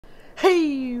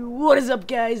Hey, what is up,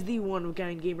 guys? The one of a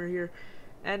kind gamer here,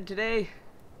 and today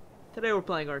we're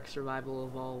playing ARK Survival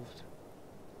Evolved.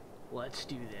 Let's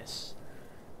do this.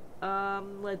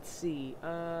 Let's see.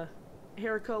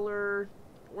 Hair color.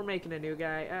 We're making a new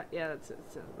guy. Yeah, that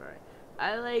sounds alright.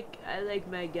 I like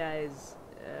my guys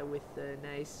with a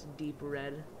nice deep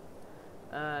red.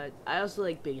 I also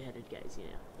like big-headed guys. You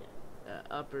know. Yeah.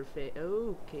 Upper face.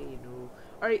 Okay, no.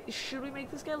 All right. Should we make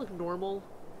this guy look normal?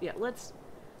 Yeah. Let's.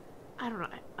 I don't know.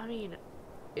 I mean,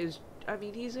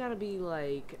 he's gonna be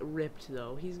like ripped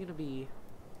though. He's gonna be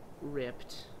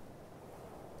ripped.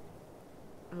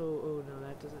 Oh no,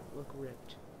 that doesn't look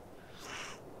ripped.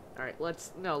 All right,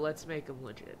 let's make him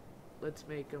legit. Let's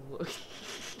make him look.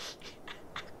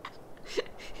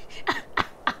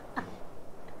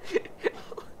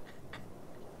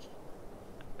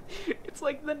 It's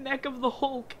like the neck of the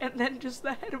Hulk and then just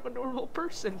the head of a normal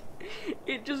person.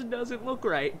 It just doesn't look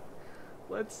right.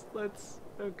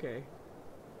 Okay.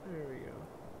 There we go.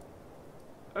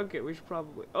 Okay, we should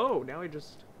probably, now we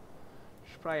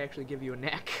should probably actually give you a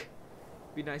neck.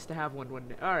 Be nice to have one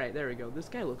day. Alright, there we go. This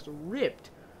guy looks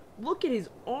ripped. Look at his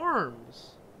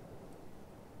arms.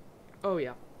 Oh,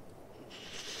 yeah.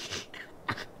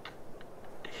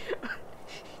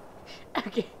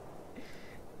 Okay.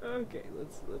 Okay,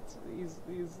 he's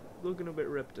looking a bit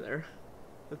ripped there.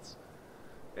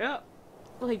 Yeah.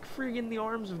 Like friggin' the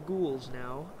arms of ghouls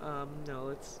now. No,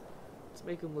 let's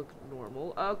make him look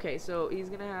normal. Okay, so he's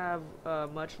gonna have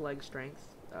much leg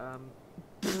strength.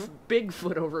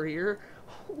 Bigfoot over here.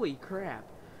 Holy crap.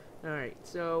 Alright,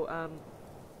 so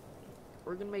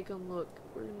we're gonna make him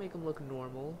look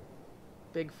normal.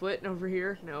 Bigfoot over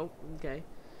here. No, okay.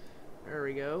 There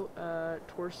we go.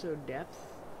 Torso depth.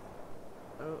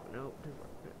 Oh no.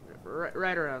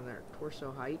 Right around there.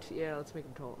 Torso height. Yeah, let's make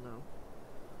him tall. No.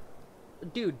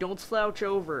 Dude, don't slouch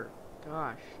over.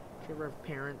 Gosh. Do you ever have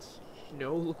parents?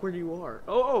 No, look where you are.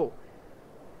 Oh!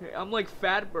 I'm like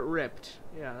fat but ripped.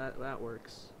 Yeah, that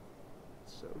works.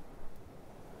 So.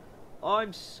 Oh,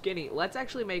 I'm skinny. Let's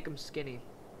actually make him skinny.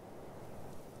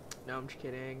 No, I'm just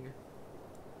kidding.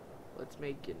 Let's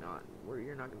make it not.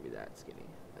 You're not gonna be that skinny,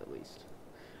 at least.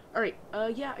 Alright,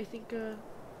 yeah, I think,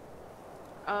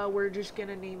 we're just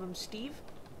gonna name him Steve.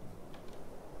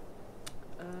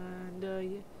 And,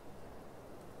 yeah.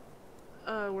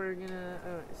 We're gonna,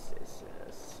 Steve,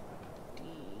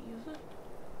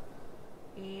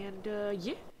 and,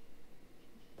 yeah,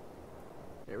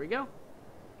 there we go.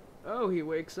 Oh, he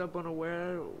wakes up on a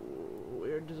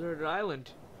weird deserted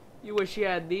island. You wish you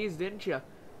had these, didn't you?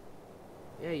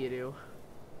 Yeah, you do.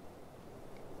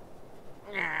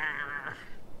 Yeah,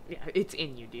 it's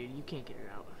in you, dude. You can't get it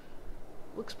out.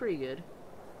 Looks pretty good.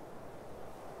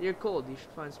 You're cold. You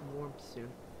should find some warmth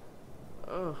soon.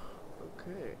 Oh.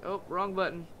 Okay. Oh, wrong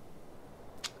button.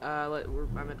 I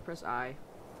meant to press I.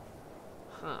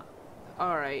 Huh.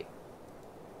 Alright.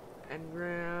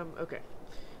 Engram. Okay.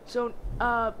 So,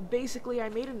 basically, I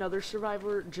made another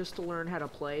survivor just to learn how to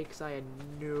play, because I had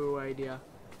no idea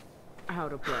how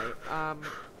to play.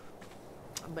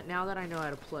 But now that I know how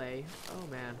to play, oh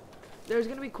man. There's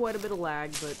gonna be quite a bit of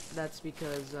lag, but that's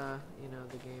because, you know,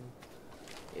 the game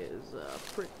is,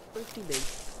 pretty big.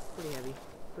 Pretty heavy.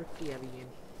 Pretty heavy game.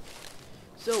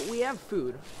 So, we have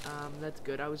food. That's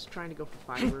good. I was trying to go for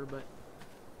fiber, but...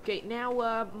 Okay, now,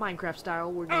 Minecraft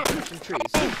style, we're gonna put some trees.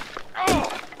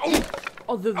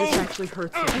 Although this actually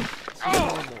hurts him. It's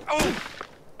normal. Ow.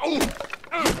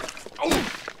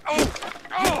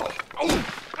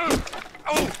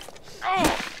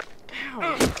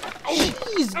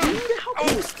 Jeez, dude! How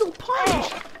can you still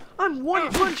punch? I'm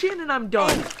one punch in and I'm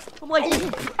done. I'm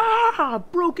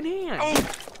like, broken hand.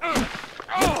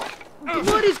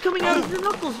 Blood is coming out of your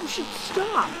knuckles. You should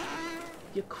stop.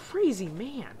 You crazy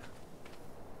man.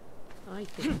 I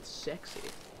think it's sexy.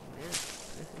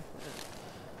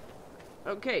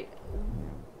 Okay.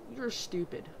 You're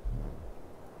stupid.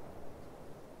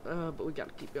 But we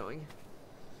gotta keep going.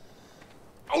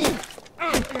 Ow.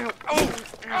 Ow. Ow.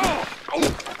 Ow.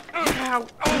 Ow.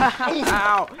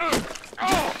 Ow.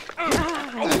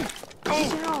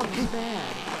 Sounds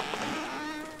bad.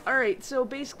 Alright, so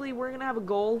basically we're gonna have a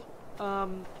goal.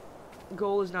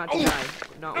 Goal is not to die.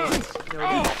 Not once. No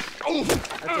deaths.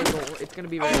 That's our goal. It's gonna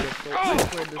be very difficult.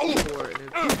 I've played this before and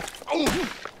it's...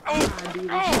 dude,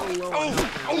 we're so low on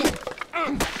health now.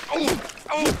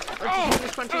 Let's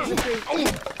finish punching the tree.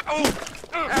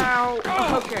 Ow!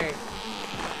 Okay.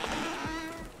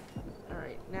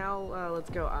 Alright, now, let's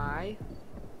go I.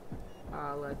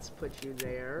 Let's put you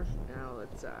there. Now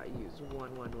let's, use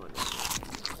 1, 1, 1.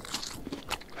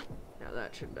 Now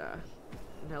that should,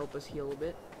 help us heal a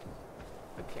bit.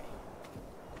 Okay.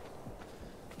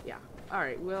 Yeah.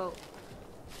 Alright, well,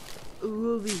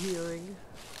 we'll be healing.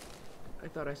 I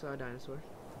thought I saw a dinosaur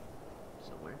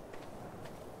somewhere.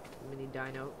 Mini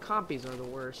dino. Compys are the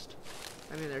worst.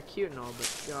 I mean, they're cute and all,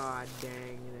 but god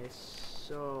dang, they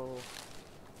so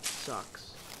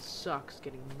sucks. Sucks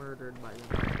getting murdered by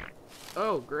them.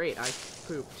 Oh, great, I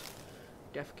pooped.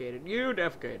 Defecated. You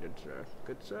defecated, sir.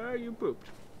 Good sir, you pooped.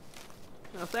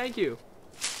 Well, thank you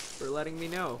for letting me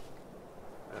know.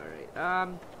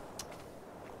 Alright,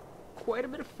 quite a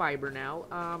bit of fiber now.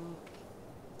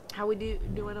 How we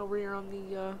doing over here on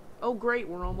the, oh great,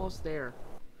 we're almost there.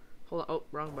 Hold on, oh,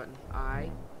 wrong button.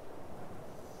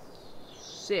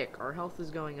 Sick, our health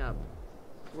is going up.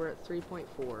 We're at 3.4.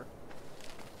 Alright.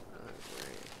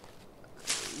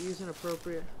 Use an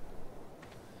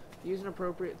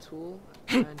appropriate tool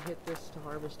and hit this to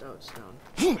harvest out stone.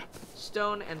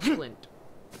 Stone and flint.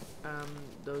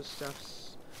 That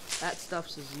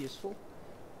stuff's is useful.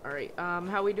 Alright,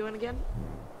 how we doing again?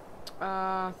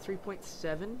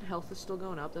 3.7. Health is still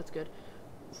going up, that's good.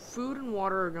 Food and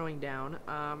water are going down,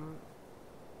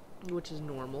 which is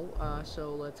normal.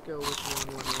 So let's go with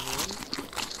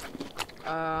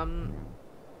 1.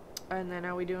 And then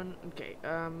how we doing? Okay,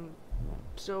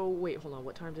 so wait, hold on,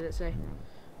 what time did it say?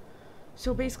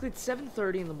 So basically it's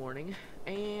 7:30 in the morning,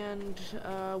 and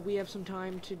we have some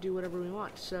time to do whatever we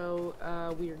want. So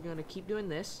we are going to keep doing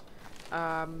this,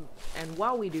 and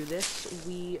while we do this,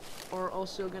 we are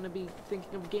also going to be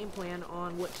thinking of a game plan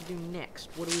on what to do next.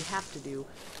 What do we have to do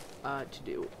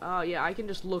yeah, I can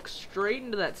just look straight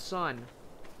into that sun,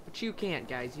 but you can't,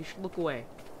 guys. You should look away.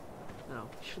 No,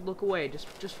 you should look away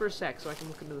just for a sec so I can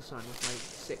look into the sun with my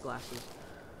sick glasses.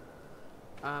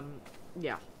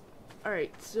 Yeah.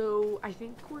 Alright, so I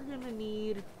think we're gonna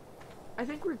need... I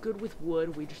think we're good with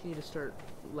wood. We just need to start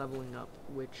leveling up,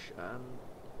 which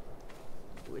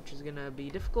is gonna be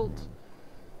difficult.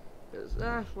 Because,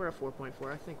 we're at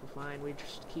 4.4. I think we're fine. We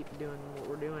just keep doing what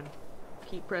we're doing.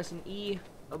 Keep pressing E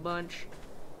a bunch.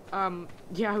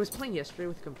 Yeah, I was playing yesterday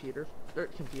with a computer.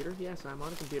 Computer? Yes, I'm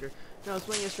on a computer. No, I was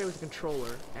playing yesterday with a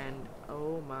controller, and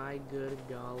oh my good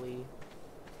golly.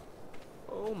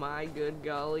 Oh my good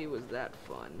golly, was that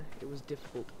fun. It was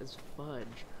difficult as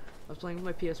fudge. I was playing with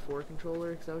my PS4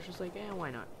 controller, because I was just like,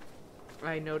 why not?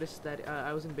 I noticed that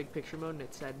I was in big picture mode, and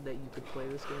it said that you could play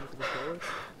this game with the controller.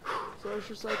 So I was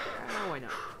just like, why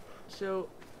not? So,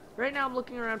 right now I'm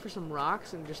looking around for some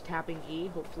rocks, and just tapping E.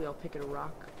 Hopefully I'll pick a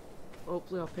rock.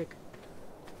 Hopefully I'll pick...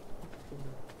 Oh,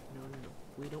 no.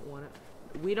 We don't want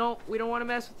to... We don't want to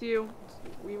mess with you.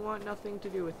 We want nothing to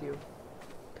do with you.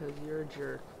 Because you're a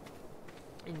jerk.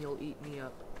 And you'll eat me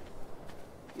up.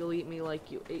 You'll eat me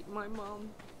like you ate my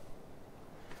mom.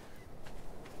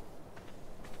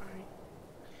 Alright.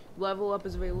 Level up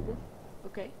is available.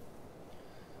 Okay.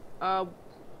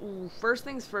 First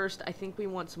things first, I think we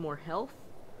want some more health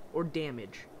or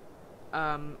damage.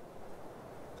 I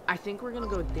think we're gonna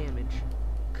go with damage.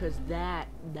 Cause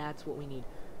that's what we need.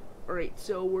 Alright,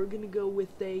 so we're gonna go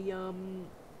with a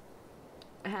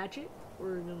hatchet.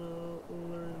 We're gonna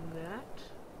learn that.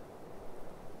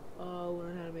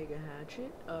 Learn how to make a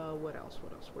hatchet. What else?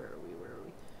 Where are we?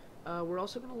 We're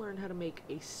also gonna learn how to make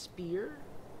a spear.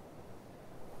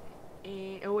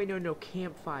 And, oh wait, no,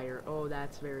 campfire. Oh,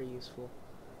 that's very useful.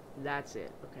 That's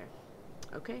it.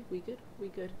 Okay, we good?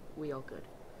 We all good.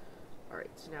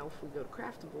 Alright, so now if we go to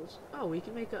craftables, oh, we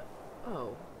can make a,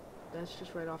 oh, that's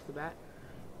just right off the bat.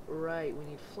 Right, we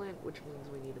need flint, which means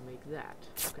we need to make that.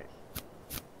 Okay.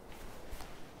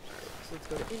 So let's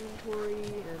go to inventory,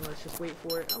 and let's just wait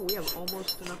for it. Oh, we have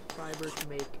almost enough fiber to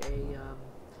make a,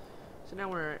 so now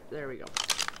we're, there we go.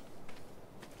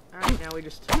 Alright, now we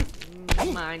just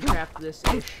Minecraft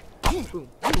this-ish. Boom, boom,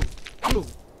 boom, boom,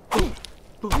 boom,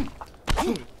 boom,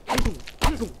 boom,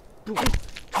 boom, boom.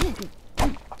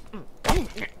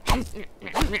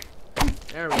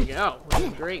 There we go. This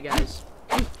is great, guys.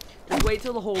 Just wait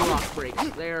till the whole rock breaks.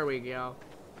 There we go.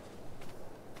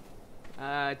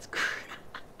 It's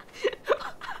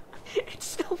it's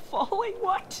still falling.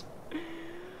 What?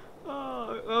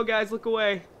 Oh, guys, look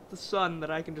away. The sun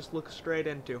that I can just look straight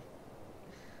into.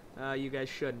 You guys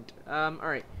shouldn't.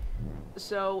 Alright.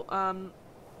 So,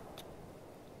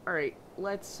 alright,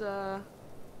 let's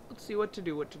see what to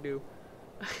do,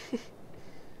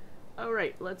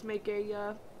 Alright, let's make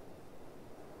a,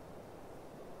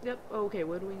 yep, okay,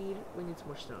 what do we need? We need some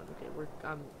more stone. Okay,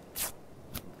 I'm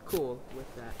cool with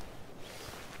that.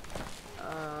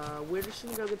 We're just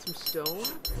gonna go get some stone.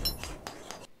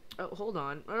 Oh, hold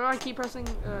on. Oh, I keep pressing,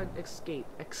 escape.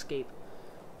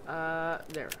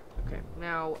 There. Okay,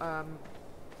 now,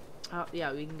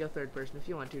 yeah, we can go third person if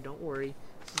you want to, don't worry.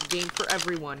 This is a game for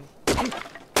everyone.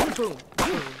 Boom, boom,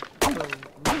 boom, boom,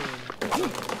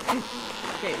 boom.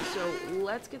 Okay, so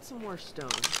let's get some more stone.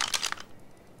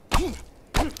 Oh,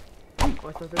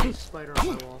 I thought there was a spider on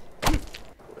my wall.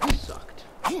 It sucked.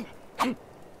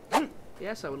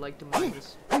 Yes, I would like to mine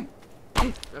this.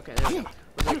 Okay, there we go.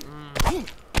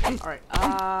 Alright,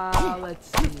 let's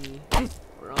see.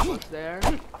 We're almost there.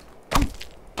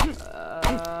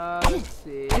 Let's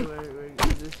see. Where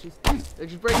is this just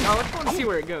break? Oh, let's go and see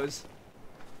where it goes.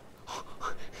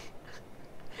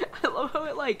 I love how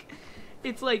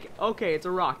it's like, okay, it's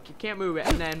a rock. You can't move it,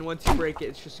 and then once you break it,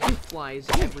 it flies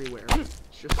everywhere. It's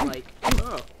just like,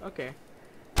 oh, okay.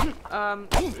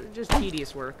 Just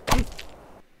tedious work.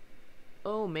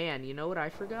 Oh man, you know what I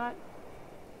forgot?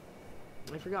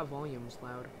 I forgot volume was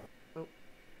loud. Oh.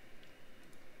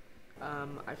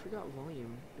 I forgot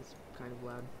volume is kind of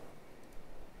loud.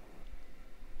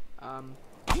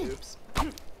 Oops.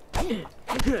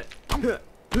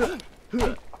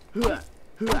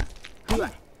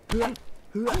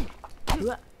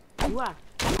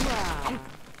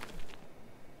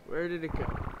 Where did it go?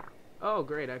 Oh,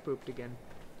 great, I pooped again.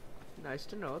 Nice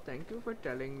to know, thank you for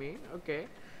telling me. Okay.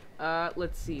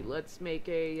 Let's see, let's make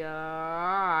a,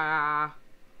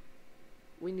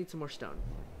 we need some more stone.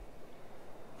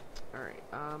 Alright,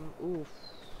 oof.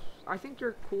 I think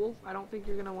you're cool. I don't think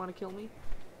you're gonna want to kill me.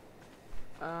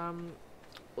 Well,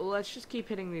 let's just keep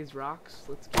hitting these rocks.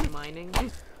 Let's keep mining.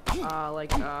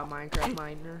 Minecraft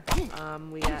miner.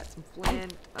 We got some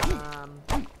flint,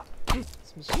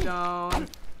 some stone,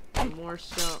 some more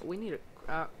stone. We need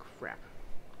a, crap.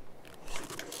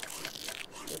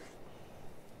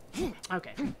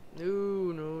 Okay.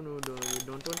 No, don't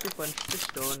want to punch the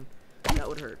stone. That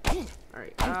would hurt.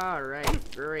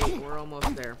 Alright, great. We're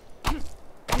almost there.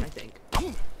 I think.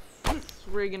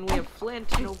 Friggin', we have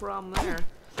flint, no problem there.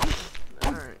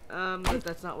 Alright, but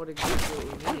that's not what exactly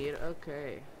we need.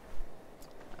 Okay.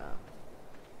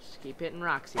 Just keep hitting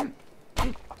rocks here.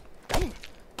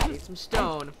 Need some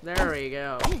stone. There we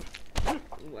go.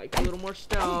 Like a little more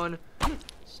stone.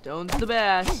 Stone's the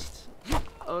best.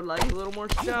 I would like a little more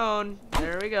stone.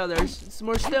 There we go. There's some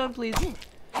more stone, please. Some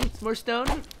more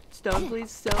stone. Stone,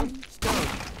 please. Stone.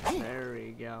 There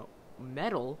we go.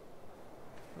 Metal?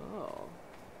 Oh.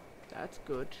 That's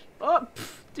good. Oh!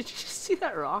 Pff, did you just see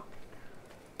that rock?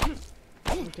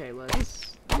 Okay,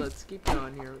 let's keep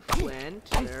going here. Flint.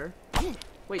 There.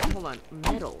 Wait, hold on.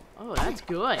 Metal. Oh, that's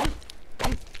good.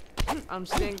 I'm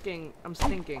thinking.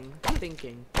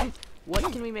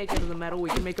 What can we make out of the metal? We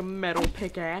can make a metal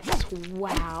pickaxe.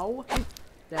 Wow.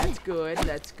 That's good.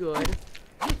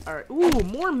 Alright. Ooh,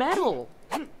 more metal.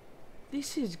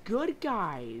 This is good,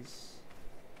 guys.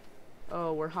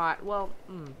 Oh, we're hot. Well,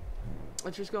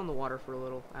 let's just go in the water for a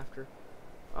little after.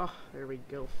 Oh, there we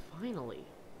go. Finally.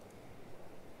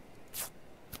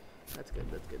 That's good.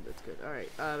 Alright,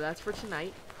 that's for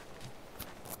tonight.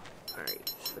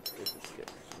 Alright, that's good.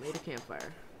 Made a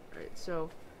campfire. Alright, so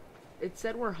it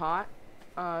said we're hot,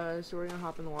 so we're gonna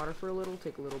hop in the water for a little,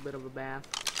 take a little bit of a bath.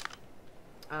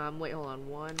 Wait, hold on,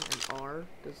 1 and R,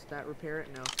 does that repair it?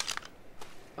 No.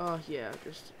 Oh, yeah,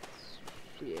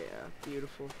 yeah,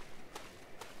 beautiful.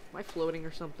 Am I floating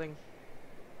or something?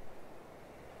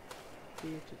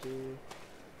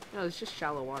 No, it's just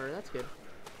shallow water, that's good.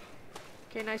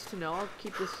 Okay, nice to know, I'll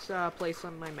keep this, place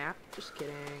on my map, just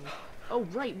kidding. Oh,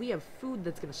 right, we have food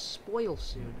that's gonna spoil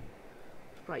soon.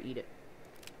 Should probably eat it.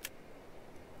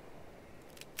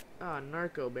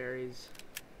 Narco berries.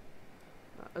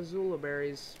 Azula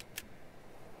berries.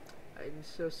 I'm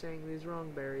so saying these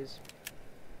wrong berries.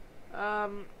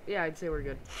 Yeah, I'd say we're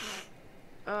good.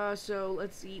 So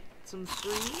let's eat some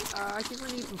 3. I think we're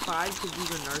gonna eat some 5 because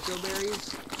these are narco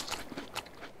berries.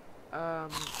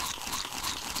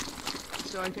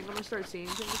 So I think I'm gonna start seeing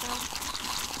things now.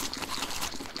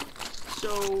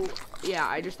 So, yeah,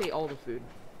 I just ate all the food.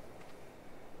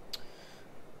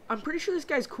 I'm pretty sure this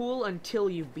guy's cool until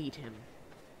you beat him.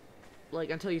 Like,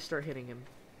 until you start hitting him.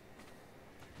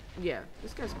 Yeah,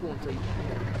 this guy's cool until you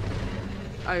hit him.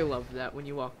 I love that when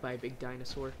you walk by a big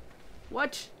dinosaur.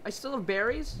 What? I still have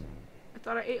berries? I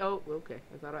thought I ate... Oh, okay.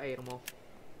 I thought I ate them all.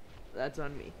 That's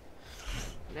on me.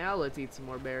 Now let's eat some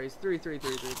more berries. 3.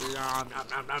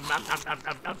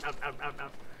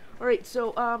 Alright,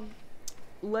 so,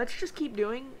 let's just keep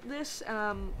doing this.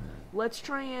 Let's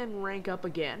try and rank up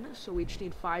again. So we just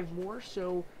need 5 more.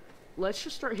 So let's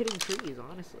just start hitting trees,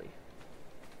 honestly.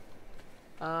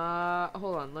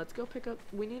 Hold on. Let's go pick up.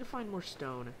 We need to find more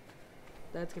stone.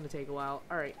 That's gonna take a while.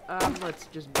 Alright, let's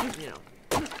just, you know.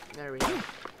 There we go.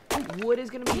 Wood is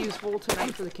gonna be useful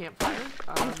tonight for the campfire.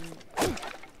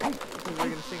 Because we're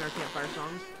gonna sing our campfire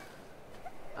songs.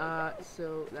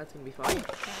 So that's gonna be fun.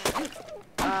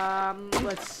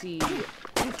 Let's see.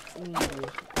 Ooh,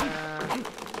 alright.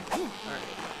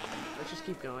 Let's just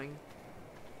keep going.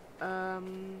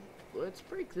 Let's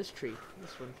break this tree.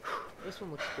 This one. This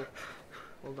one looks cool.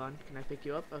 Hold on. Can I pick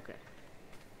you up? Okay.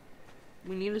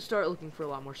 We need to start looking for a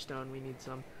lot more stone. We need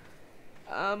some.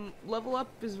 Level up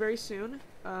is very soon.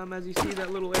 As you see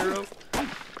that little arrow.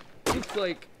 It's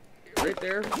like right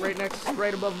there,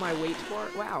 right above my weight bar.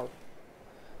 Wow.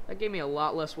 That gave me a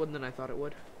lot less wood than I thought it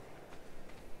would.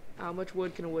 How much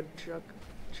wood can a woodchuck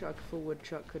chuck? If a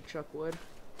woodchuck could chuck wood.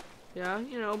 Yeah,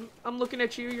 you know, I'm looking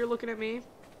at you, you're looking at me.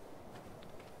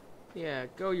 Yeah,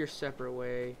 go your separate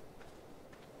way.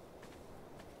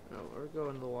 Oh, we're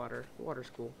going to the water. The water's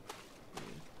cool.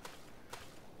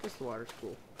 Guess the water's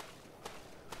cool.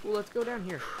 Well, let's go down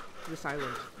here. This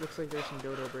island. Looks like there's some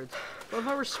dodo birds. What if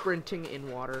I were sprinting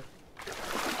in water?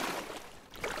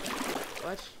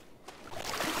 What?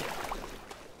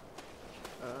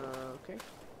 Okay.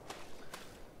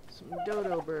 Some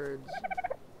dodo birds.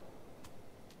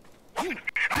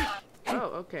 Oh,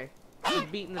 okay.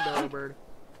 Just beating the dodo bird.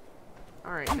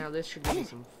 Alright, now this should give me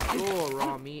some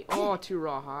raw meat. Oh, 2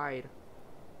 raw hide.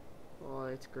 Oh,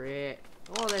 that's great.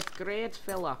 Oh, that's great,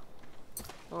 fella.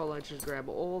 Oh, let's just grab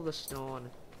all the stone.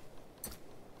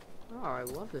 Oh, I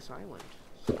love this island.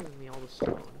 It's giving me all the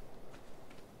stone.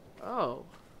 Oh.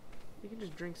 We can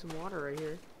just drink some water right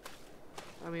here.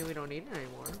 I mean, we don't need it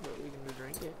anymore, but we can just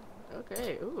drink it.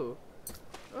 Okay, ooh.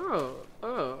 Oh,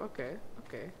 okay,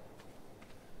 okay.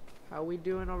 How we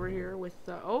doing over here with,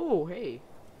 oh, hey.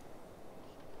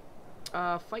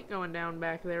 Fight going down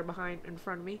back there in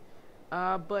front of me.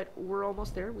 But we're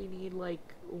almost there. We need,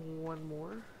 like, 1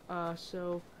 more.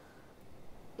 So,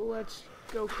 let's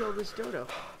go kill this dodo.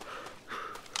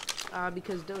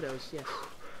 Because dodos, yes.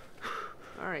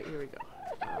 Alright, here we go.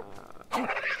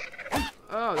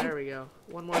 Oh, there we go.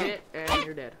 1 more hit, and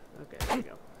you're dead. Okay, there we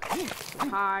go. Some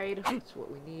hide. That's what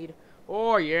we need.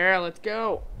 Oh, yeah, let's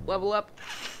go. Level up.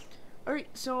 Alright,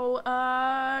 so,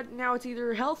 now it's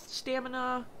either health,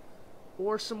 stamina,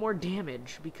 or some more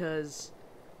damage, because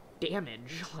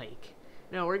damage, like,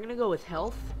 no, we're gonna go with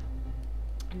health.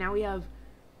 Now we have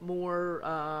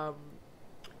more,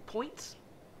 points,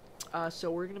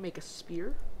 so we're gonna make a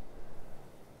spear.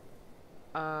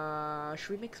 Should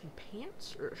we make some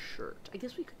pants or a shirt? I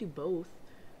guess we could do both.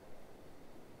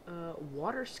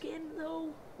 Water skin,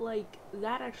 though? Like,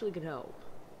 that actually could help.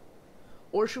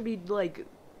 Or should we, like,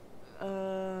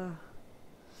 I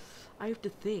have to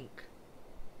think.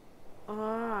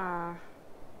 I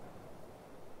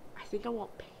think I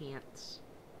want pants.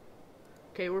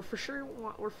 Okay, we're for sure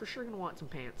gonna want some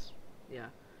pants. Yeah.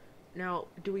 Now,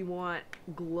 do we want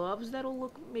gloves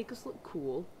that'll make us look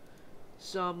cool?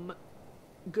 Some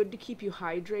good to keep you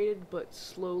hydrated, but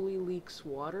slowly leaks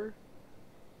water.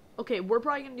 Okay, we're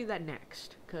probably gonna do that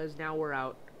next, cause now we're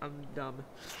out. I'm dumb.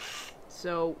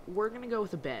 So we're gonna go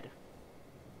with a bed.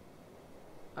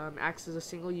 Acts as a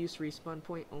single-use respawn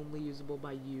point, only usable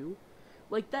by you.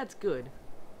 Like, that's good.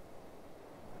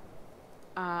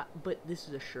 But this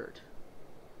is a shirt.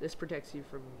 This protects you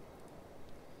from...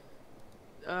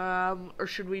 or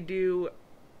should we do...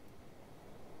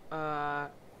 I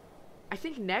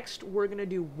think next we're gonna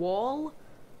do wall...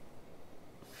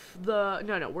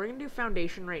 No, we're gonna do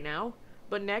foundation right now.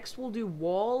 But next we'll do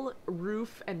wall,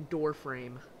 roof, and door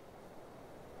frame.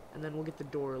 And then we'll get the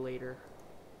door later.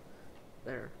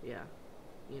 There, yeah.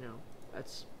 You know,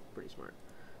 that's pretty smart.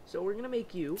 So we're gonna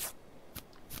make you.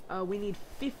 We need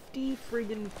 50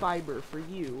 friggin' fiber for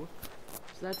you.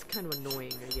 So that's kind of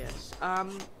annoying, I guess.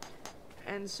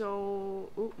 And so...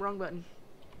 Ooh, wrong button.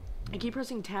 I keep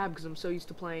pressing tab because I'm so used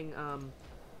to playing,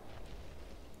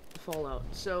 Fallout.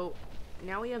 So,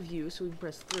 now we have you, so we can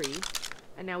press 3.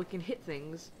 And now we can hit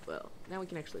things. Well, now we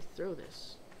can actually throw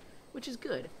this. Which is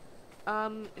good.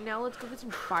 Now let's go get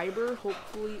some fiber,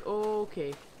 hopefully. Oh,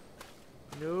 okay.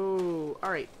 No.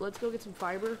 Alright, let's go get some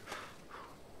fiber.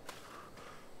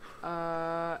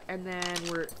 And then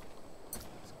we're...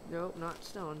 Nope, not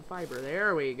stone. Fiber.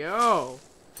 There we go.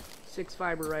 6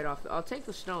 fiber right off. I'll take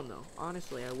the stone, though.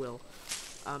 Honestly, I will.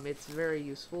 It's very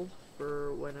useful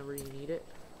for whenever you need it.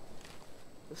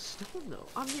 The stone, though.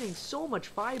 I'm getting so much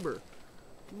fiber.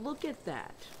 Look at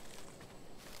that.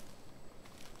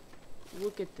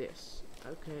 Look at this.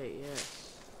 Okay,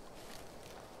 yes.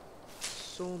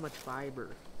 So much fiber.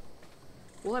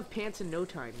 We'll have pants in no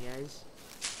time, guys.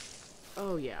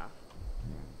 Oh, yeah.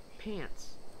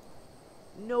 Pants.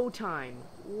 No time.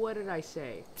 What did I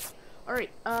say?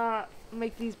 Alright,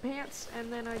 make these pants,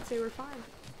 and then I'd say we're fine.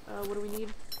 What do we need?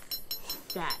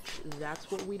 Thatch.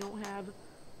 That's what we don't have.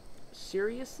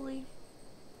 Seriously?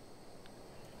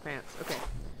 pants. Okay,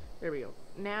 there we go.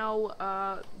 Now,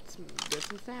 let's get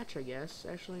some thatch, I guess.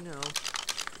 Actually, no.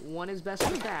 One is best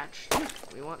for thatch.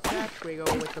 We want thatch, we go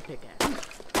with the pickaxe.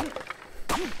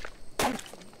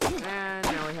 And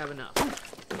now we have enough.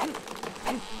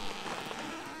 I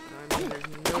mean, there's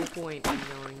no point in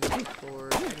going for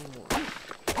any more.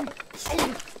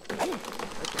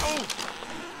 Okay.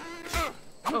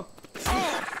 Oh!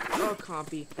 Oh,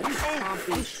 Compy.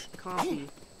 Compy.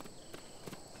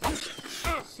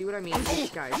 See what I mean? These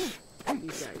guys.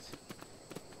 These guys.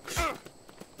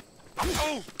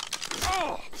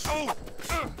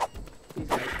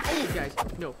 These guys.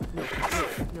 No.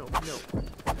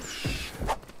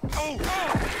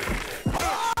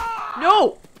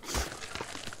 No!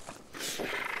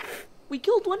 We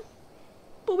killed one,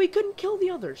 but we couldn't kill the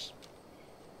others.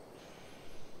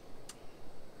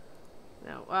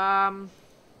 Now,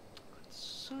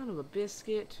 son of a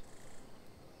biscuit.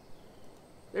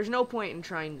 There's no point in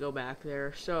trying to go back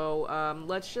there, so,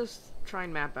 let's just try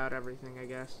and map out everything, I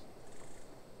guess.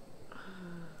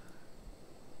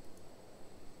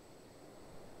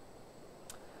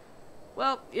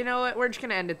 Well, you know what? We're just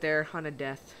gonna end it there on a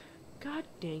death. God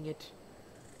dang it.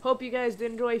 Hope you guys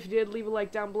did enjoy. If you did, leave a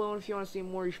like down below. And if you want to see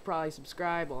more, you should probably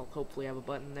subscribe. I'll hopefully have a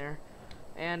button there.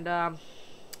 And,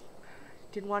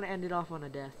 didn't want to end it off on a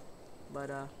death. But,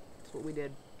 that's what we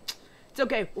did. It's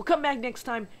okay. We'll come back next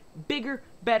time. Bigger,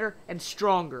 better, and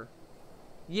stronger.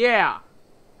 Yeah!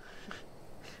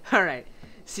 Alright.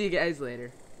 See you guys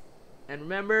later. And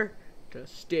remember to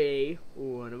stay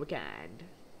one of a kind.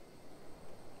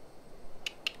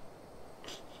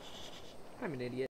 I'm an idiot.